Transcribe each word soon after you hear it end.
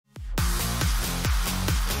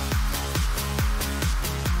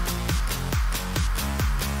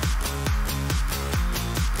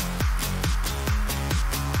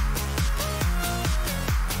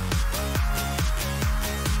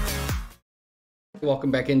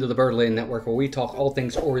Welcome back into the Birdland Network, where we talk all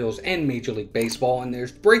things Orioles and Major League Baseball. And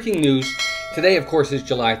there's breaking news. Today, of course, is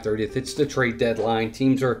July 30th. It's the trade deadline.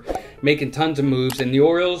 Teams are making tons of moves, and the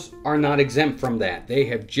Orioles are not exempt from that. They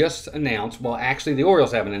have just announced, well, actually the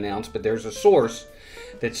Orioles haven't announced, but there's a source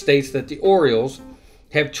that states that the Orioles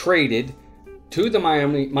have traded to the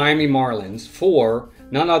Miami Marlins for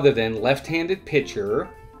none other than left-handed pitcher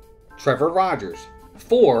Trevor Rogers.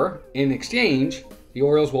 In exchange, the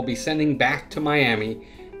Orioles will be sending back to Miami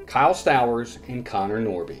Kyle Stowers and Connor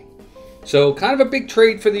Norby. So kind of a big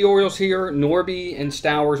trade for the Orioles here. Norby and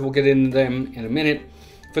Stowers, we'll get into them in a minute.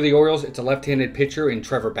 For the Orioles, it's a left-handed pitcher in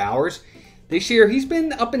Trevor Bauers. This year, he's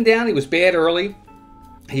been up and down. He was bad early.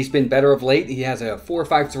 He's been better of late. He has a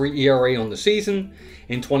 4.53 ERA on the season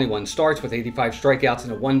in 21 starts with 85 strikeouts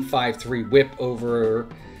and a 1.53 whip over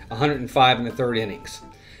 105 in the third innings.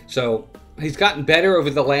 So he's gotten better over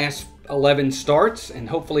the last 11 starts, and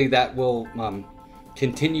hopefully that will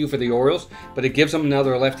continue for the Orioles. But it gives them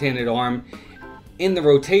another left-handed arm in the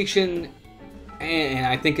rotation, and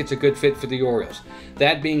I think it's a good fit for the Orioles.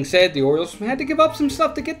 That being said, the Orioles had to give up some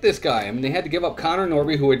stuff to get this guy. I mean, they had to give up Connor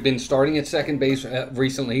Norby, who had been starting at second base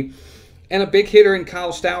recently, and a big hitter in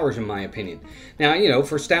Kyle Stowers, in my opinion. Now, you know,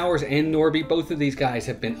 for Stowers and Norby, both of these guys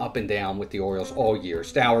have been up and down with the Orioles all year.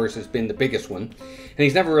 Stowers has been the biggest one, and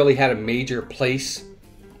he's never really had a major place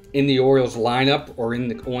in the Orioles lineup or on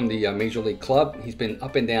the Major League club. He's been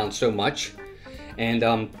up and down so much.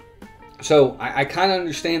 And so I kind of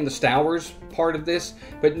understand the Stowers part of this,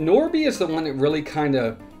 but Norby is the one that really kind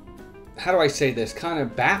of, how do I say this, kind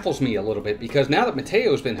of baffles me a little bit, because now that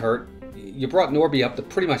Mateo's been hurt, you brought Norby up to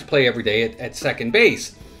pretty much play every day at second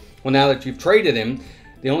base. Well, now that you've traded him,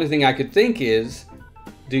 the only thing I could think is,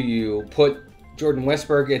 do you put Jordan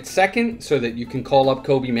Westburg at second so that you can call up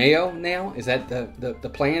Kobe Mayo now? Is that the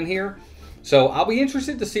plan here? So I'll be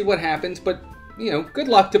interested to see what happens, but, you know, good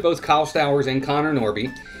luck to both Kyle Stowers and Connor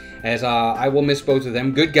Norby, as I will miss both of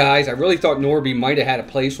them. Good guys. I really thought Norby might have had a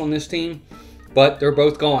place on this team, but they're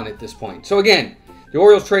both gone at this point. So again, the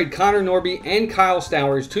Orioles trade Connor Norby and Kyle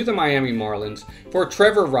Stowers to the Miami Marlins for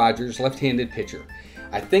Trevor Rogers, left-handed pitcher.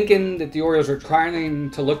 I'm thinking that the Orioles are trying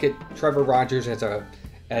to look at Trevor Rogers as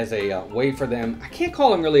a way for them. I can't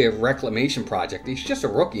call him really a reclamation project. He's just a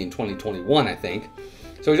rookie in 2021, I think.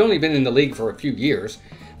 So he's only been in the league for a few years.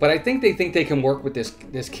 But I think they can work with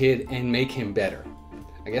this kid and make him better.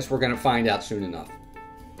 I guess we're going to find out soon enough.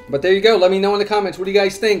 But there you go. Let me know in the comments. What do you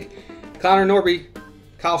guys think? Connor Norby,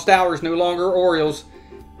 Kyle Stowers, no longer Orioles.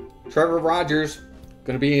 Trevor Rogers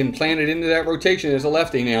going to be implanted into that rotation as a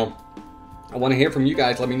lefty now. I want to hear from you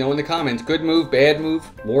guys. Let me know in the comments. Good move, bad move,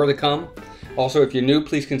 more to come. Also, if you're new,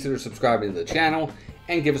 please consider subscribing to the channel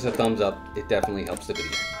and give us a thumbs up. It definitely helps the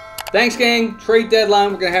video. Thanks, gang. Trade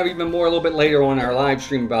deadline. We're going to have even more a little bit later on our live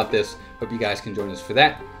stream about this. Hope you guys can join us for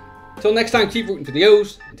that. Until next time, keep rooting for the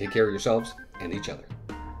O's and take care of yourselves and each other.